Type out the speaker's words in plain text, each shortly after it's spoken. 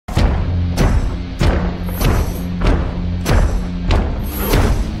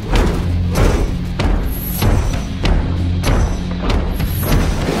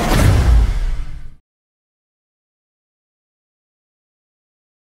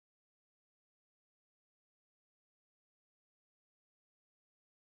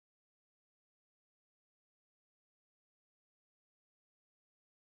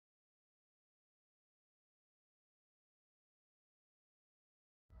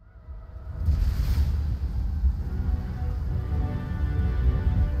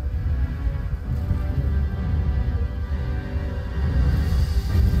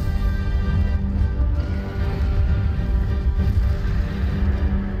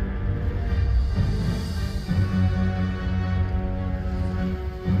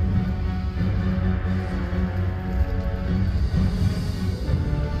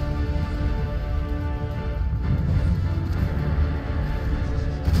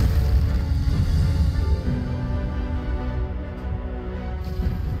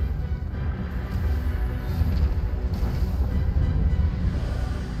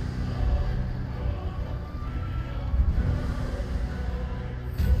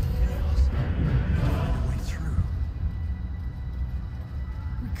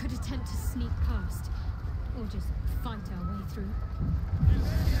sneak past, or just fight our way through.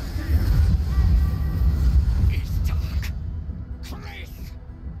 It's dark. Chris!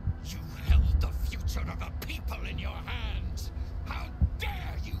 You held the future of a people in your hands. How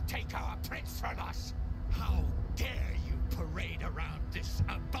dare you take our prince from us? How dare you parade around this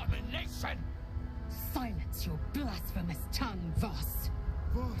abomination? Silence your blasphemous tongue, Voss.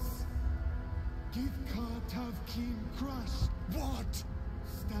 Voss, give Kartav Keen crush. What?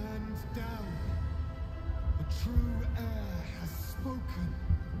 Stand down. The true heir has spoken.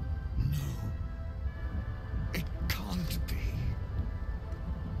 No. It can't be.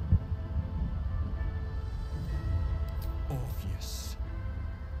 Orpheus,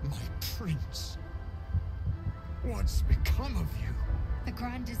 my prince. What's become of you? The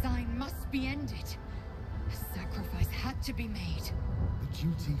grand design must be ended. A sacrifice had to be made. The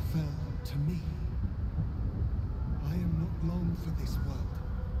duty fell to me. I am not long for this world,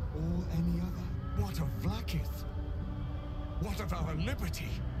 or any other. What of Vlaakith? What of our liberty?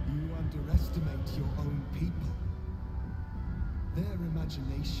 You underestimate your own people. Their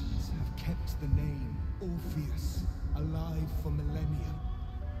imaginations have kept the name Orpheus alive for millennia.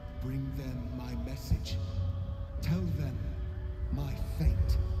 Bring them my message. Tell them my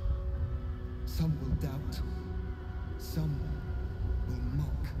fate. Some will doubt. Some will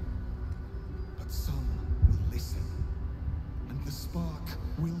mock. But some will listen. And the spark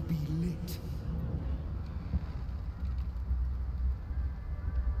will be lit.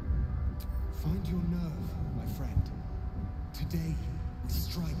 Find your nerve, my friend. Today, we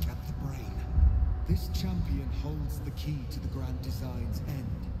strike at the brain. This champion holds the key to the Grand Design's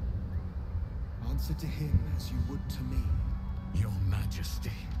end. Answer to him as you would to me. Your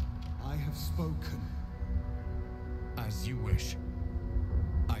Majesty. I have spoken. As you wish.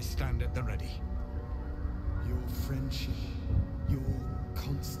 I stand at the ready. Your friendship, your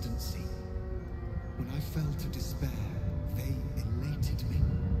constancy. When I fell to despair, they elated me.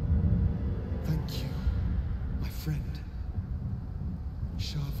 Thank you, my friend.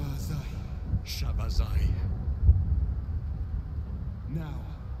 Shavazai. Shavazai. Now,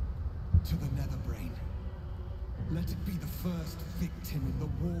 to the Netherbrain. Let it be the first victim in the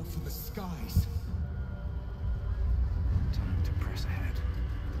war for the skies. Time to press ahead.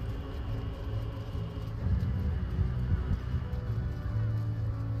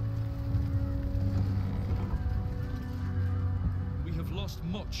 We have lost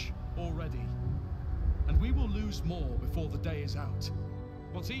much already, and we will lose more before the day is out.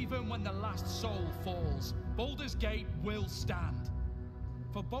 But even when the last soul falls, Baldur's Gate will stand.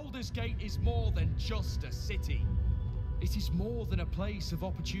 For Baldur's Gate is more than just a city. It is more than a place of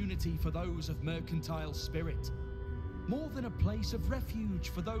opportunity for those of mercantile spirit. More than a place of refuge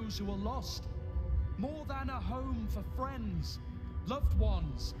for those who are lost. More than a home for friends, loved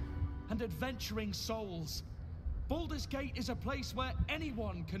ones, and adventuring souls. Baldur's Gate is a place where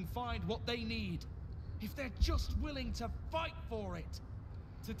anyone can find what they need, if they're just willing to fight for it.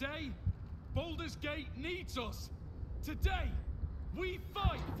 Today, Baldur's Gate needs us. Today, we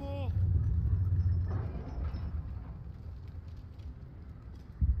fight for...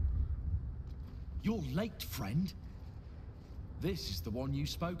 You're late, friend. This is the one you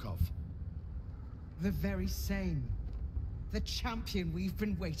spoke of. The very same. The champion we've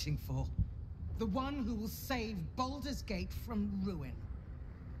been waiting for. The one who will save Baldur's Gate from ruin.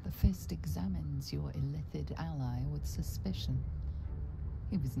 The Fist examines your illithid ally with suspicion.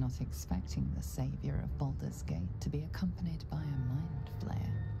 He was not expecting the savior of Baldur's Gate to be accompanied by a mind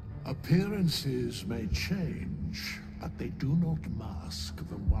flayer. Appearances may change, but they do not mask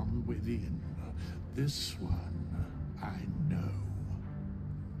the one within. This one, I know.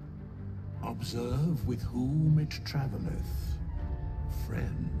 Observe with whom it traveleth.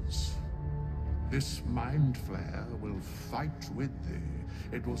 Friends. This mind flare will fight with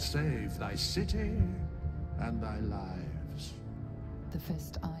thee. It will save thy city and thy lives. The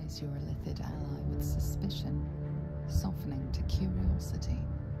Fist eyes your illithid ally with suspicion, softening to curiosity.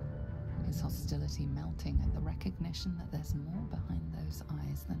 His hostility melting at the recognition that there's more behind those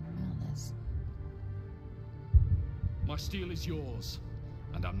eyes than malice. My steel is yours,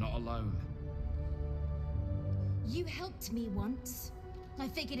 and I'm not alone. You helped me once. I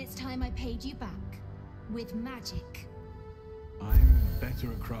figured it's time I paid you back. With magic. I'm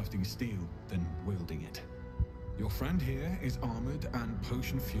better at crafting steel than wielding it. Your friend here is armored and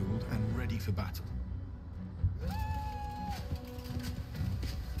potion-fueled and ready for battle.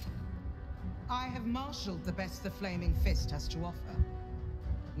 I have marshaled the best the Flaming Fist has to offer.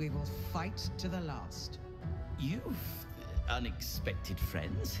 We will fight to the last. You've unexpected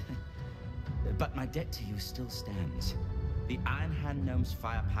friends. But my debt to you still stands. The Iron Hand Gnome's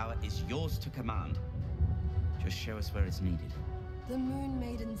firepower is yours to command. Just show us where it's needed. The Moon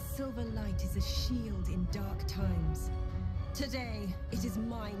Maiden's silver light is a shield in dark times. Today, it is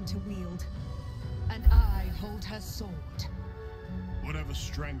mine to wield. And I hold her sword. Whatever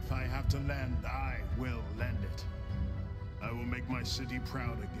strength I have to lend, I will lend it. I will make my city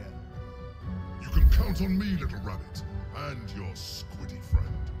proud again. You can count on me, little rabbit, and your squiddy friend.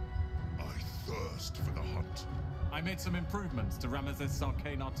 I thirst for the hunt. I made some improvements to Ramesses'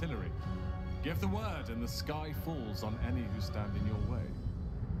 arcane artillery. Give the word and the sky falls on any who stand in your way.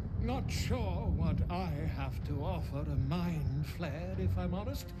 Not sure what I have to offer a mind flayer, if I'm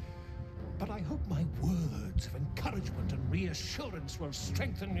honest. But I hope my words of encouragement and reassurance will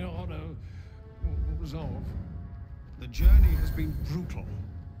strengthen your resolve. The journey has been brutal,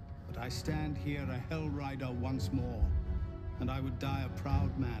 but I stand here a Hell Rider once more. And I would die a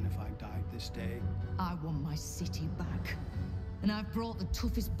proud man if I died this day. I want my city back. And I've brought the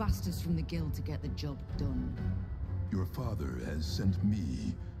toughest bastards from the guild to get the job done. Your father has sent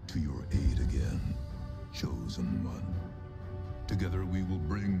me to your aid again, Chosen One. Together we will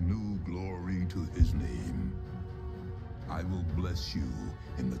bring new glory to his name. I will bless you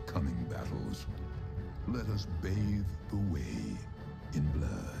in the coming battles. Let us bathe the way in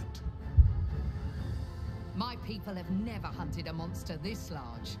blood. My people have never hunted a monster this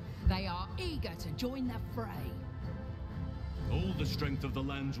large. They are eager to join the fray. All the strength of the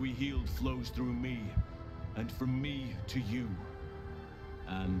lands we healed flows through me, and from me to you.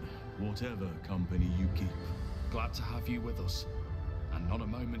 And whatever company you keep. Glad to have you with us, and not a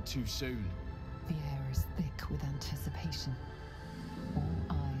moment too soon. The air is thick with anticipation.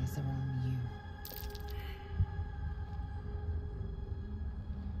 All eyes are on you.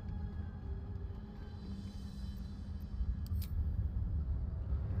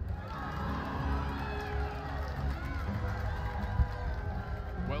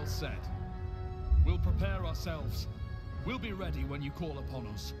 Well said. We'll prepare ourselves. We'll be ready when you call upon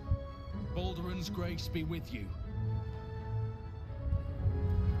us. Balduran's grace be with you.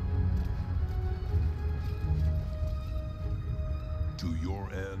 To your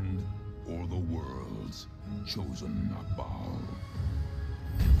end, or the world's, Chosen of Bhaal.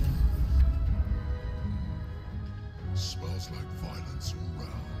 Smells like violence all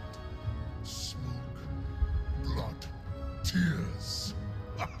round. Smoke, blood, tears.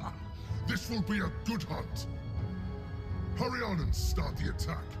 This will be a good hunt. Hurry on and start the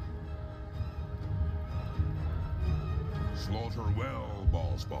attack. Slaughter well,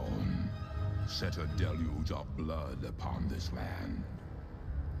 Bhaalspawn. Set a deluge of blood upon this land.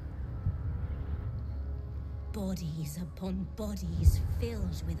 Bodies upon bodies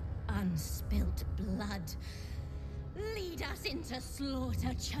filled with unspilt blood. Lead us into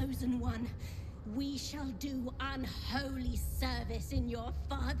slaughter, Chosen One. We shall do unholy service in your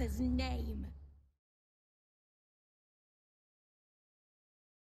father's name.